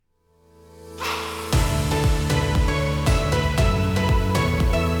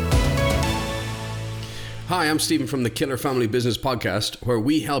Hi, I'm Stephen from the Killer Family Business Podcast, where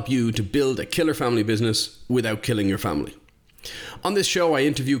we help you to build a killer family business without killing your family. On this show, I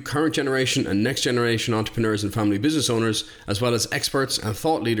interview current generation and next generation entrepreneurs and family business owners, as well as experts and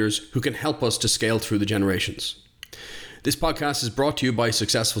thought leaders who can help us to scale through the generations. This podcast is brought to you by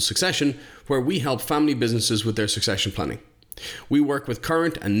Successful Succession, where we help family businesses with their succession planning. We work with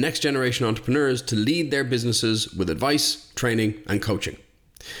current and next generation entrepreneurs to lead their businesses with advice, training, and coaching.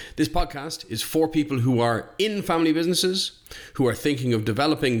 This podcast is for people who are in family businesses, who are thinking of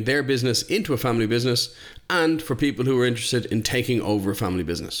developing their business into a family business, and for people who are interested in taking over a family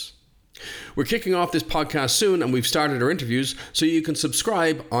business. We're kicking off this podcast soon, and we've started our interviews, so you can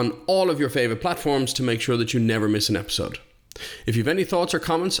subscribe on all of your favorite platforms to make sure that you never miss an episode. If you have any thoughts or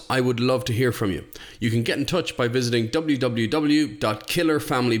comments, I would love to hear from you. You can get in touch by visiting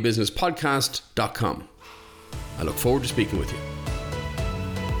www.killerfamilybusinesspodcast.com. I look forward to speaking with you.